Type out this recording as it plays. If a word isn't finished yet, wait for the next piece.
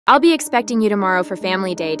I'll be expecting you tomorrow for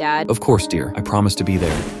Family Day, Dad. Of course, dear. I promise to be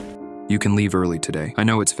there. You can leave early today. I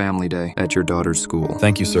know it's Family Day at your daughter's school.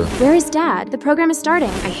 Thank you, sir. Where is Dad? The program is starting.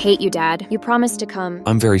 I hate you, Dad. You promised to come.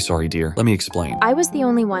 I'm very sorry, dear. Let me explain. I was the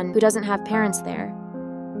only one who doesn't have parents there.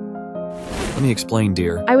 Let me explain,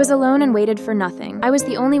 dear. I was alone and waited for nothing. I was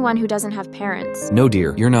the only one who doesn't have parents. No,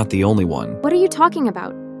 dear. You're not the only one. What are you talking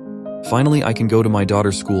about? Finally, I can go to my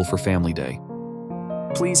daughter's school for Family Day.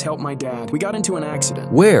 Please help my dad. We got into an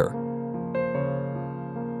accident. Where?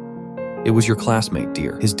 It was your classmate,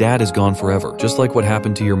 dear. His dad is gone forever, just like what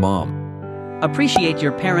happened to your mom. Appreciate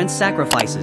your parents' sacrifices.